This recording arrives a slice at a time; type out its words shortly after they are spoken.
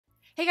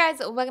Hey guys,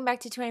 welcome back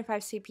to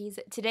 25 Sweetpeas.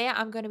 Today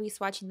I'm going to be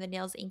swatching the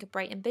Nails Inc.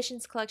 Bright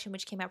Ambitions collection,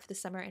 which came out for the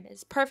summer and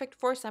is perfect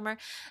for summer,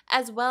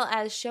 as well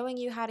as showing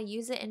you how to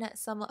use it in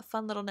some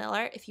fun little nail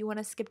art. If you want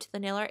to skip to the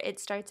nail art, it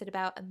starts at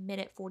about a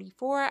minute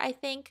 44, I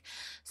think.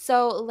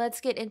 So let's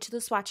get into the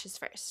swatches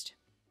first.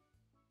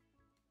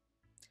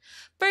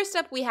 First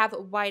up, we have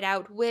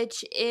Whiteout,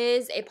 which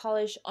is a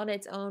polish on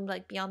its own,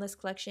 like beyond this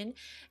collection,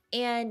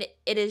 and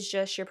it is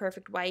just your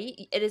perfect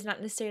white. It is not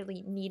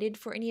necessarily needed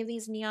for any of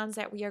these neons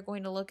that we are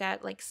going to look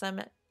at. Like some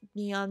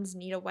neons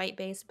need a white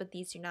base, but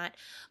these do not.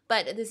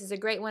 But this is a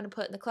great one to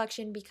put in the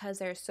collection because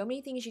there are so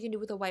many things you can do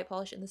with a white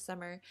polish in the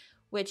summer,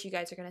 which you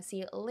guys are going to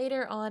see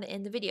later on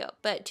in the video.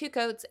 But 2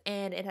 coats,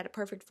 and it had a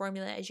perfect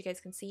formula, as you guys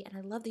can see, and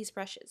I love these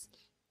brushes.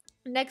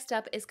 Next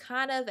up is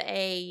kind of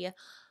a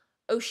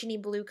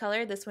oceany blue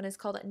color. This one is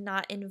called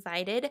Not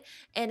Invited,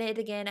 and it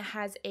again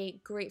has a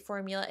great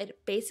formula. It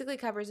basically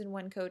covers in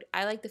 1 coat.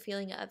 I like the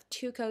feeling of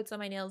 2 coats on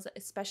my nails,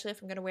 especially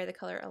if I'm going to wear the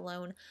color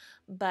alone,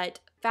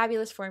 but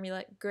fabulous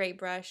formula, great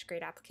brush,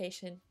 great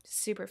application,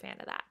 super fan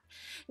of that.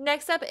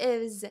 Next up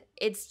is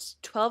It's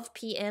 12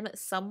 p.m.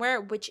 Somewhere,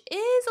 which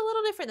is a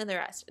little different than the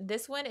rest.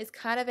 This one is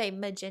kind of a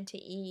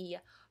magenta-y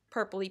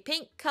purpley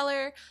pink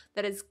color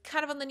that is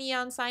kind of on the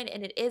neon side,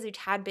 and it is a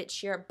tad bit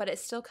sheer, but it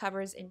still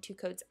covers in 2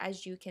 coats,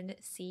 as you can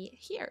see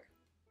here.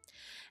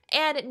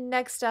 And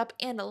next up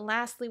and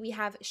lastly, we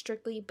have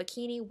Strictly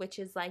Bikini, which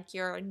is like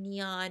your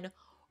neon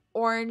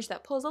orange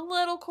that pulls a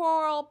little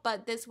coral,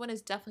 but this one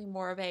is definitely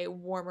more of a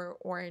warmer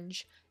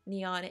orange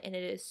neon, and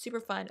it is super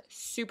fun,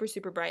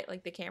 super bright.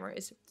 Like the camera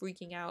is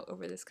freaking out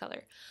over this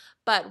color.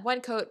 But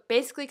 1 coat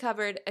basically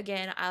covered.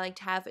 Again, I like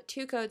to have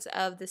 2 coats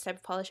of this type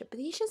of polish, but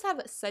these just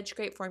have such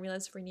great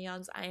formulas for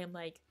neons. I am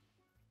like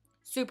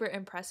super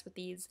impressed with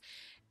these,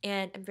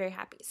 and I'm very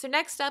happy. So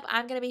next up,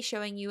 I'm going to be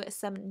showing you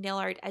some nail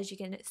art. As you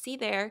can see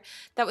there,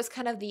 that was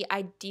kind of the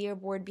idea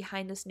board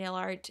behind this nail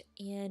art,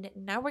 and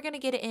now we're going to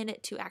get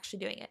into actually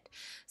doing it.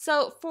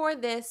 So for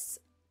this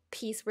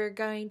piece, we're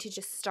going to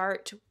just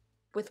start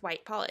with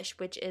white polish,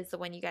 which is the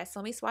one you guys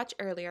saw me swatch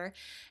earlier,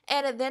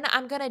 and then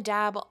I'm going to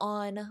dab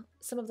on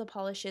some of the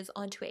polishes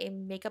onto a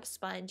makeup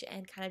sponge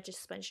and kind of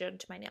just sponge it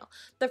onto my nail.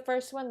 The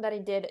first one that I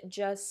did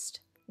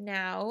just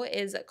now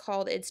is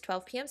called It's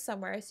 12 p.m.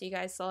 Somewhere, so you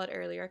guys saw it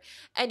earlier,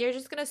 and you're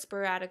just going to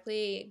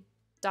sporadically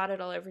dot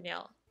it all over your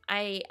nail.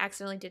 I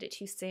accidentally did it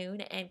too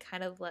soon and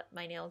kind of let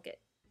my nail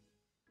get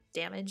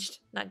damaged.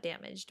 Not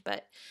damaged,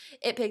 but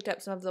it picked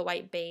up some of the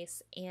white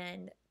base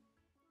and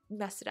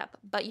messed it up,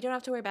 but you don't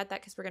have to worry about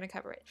that because we're going to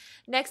cover it.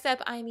 Next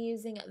up, I'm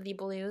using the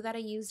blue that I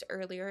used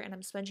earlier, and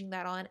I'm sponging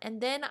that on, and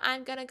then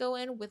I'm going to go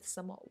in with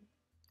some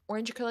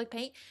orange acrylic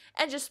paint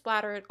and just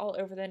splatter it all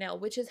over the nail,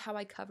 which is how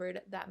I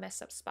covered that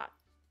messed up spot.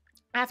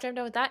 After I'm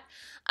done with that,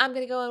 I'm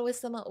going to go in with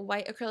some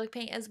white acrylic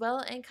paint as well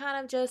and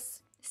kind of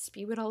just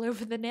spew it all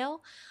over the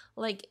nail.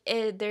 Like,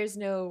 there's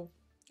no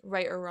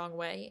right or wrong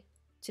way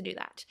to do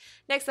that.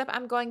 Next up,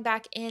 I'm going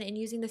back in and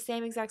using the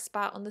same exact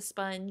spot on the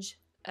sponge,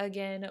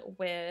 again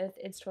with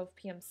It's 12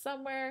 p.m.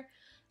 Somewhere,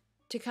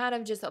 to kind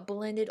of just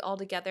blend it all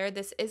together.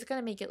 This is going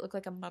to make it look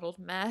like a muddled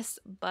mess,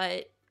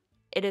 but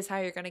it is how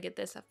you're going to get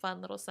this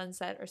fun little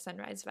sunset or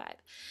sunrise vibe.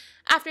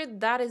 After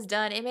that is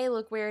done, it may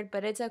look weird,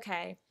 but it's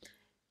okay.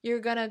 You're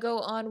going to go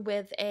on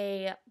with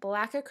a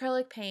black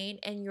acrylic paint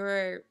and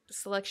your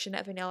selection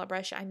of a nail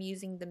brush. I'm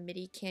using the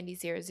Mitty Candy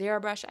 00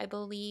 brush, I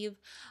believe.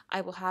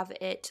 I will have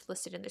it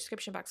listed in the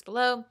description box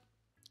below.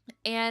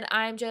 And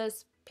I'm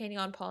just painting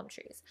on palm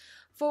trees.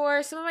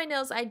 For some of my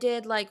nails, I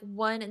did like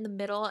 1 in the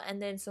middle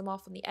and then some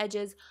off on the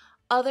edges.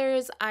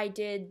 Others, I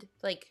did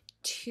like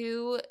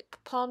 2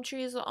 palm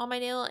trees on my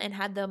nail and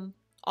had them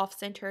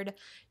off-centered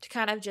to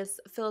kind of just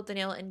fill up the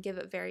nail and give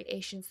it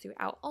variations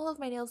throughout all of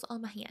my nails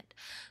on my hand.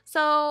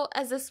 So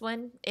as this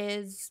one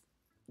is,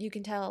 you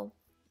can tell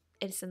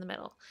it's in the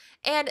middle.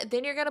 And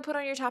then you're going to put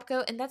on your top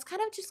coat, and that's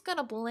kind of just going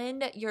to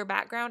blend your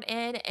background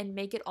in and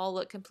make it all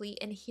look complete.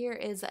 And here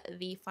is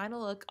the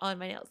final look on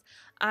my nails.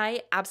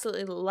 I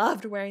absolutely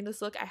loved wearing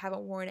this look. I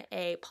haven't worn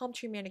a palm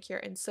tree manicure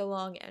in so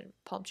long, and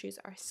palm trees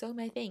are so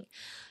my thing.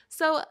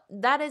 So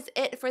that is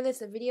it for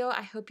this video.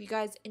 I hope you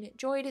guys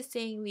enjoyed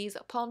seeing these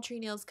palm tree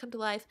nails come to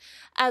life,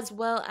 as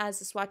well as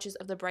the swatches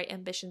of the Bright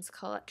Ambitions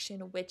collection,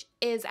 which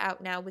is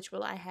out now, which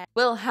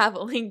will have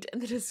linked in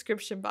the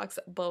description box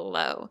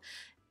below.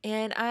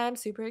 And I'm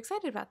super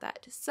excited about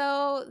that.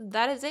 So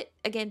that is it.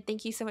 Again,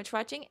 thank you so much for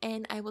watching,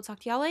 and I will talk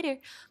to y'all later.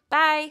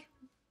 Bye!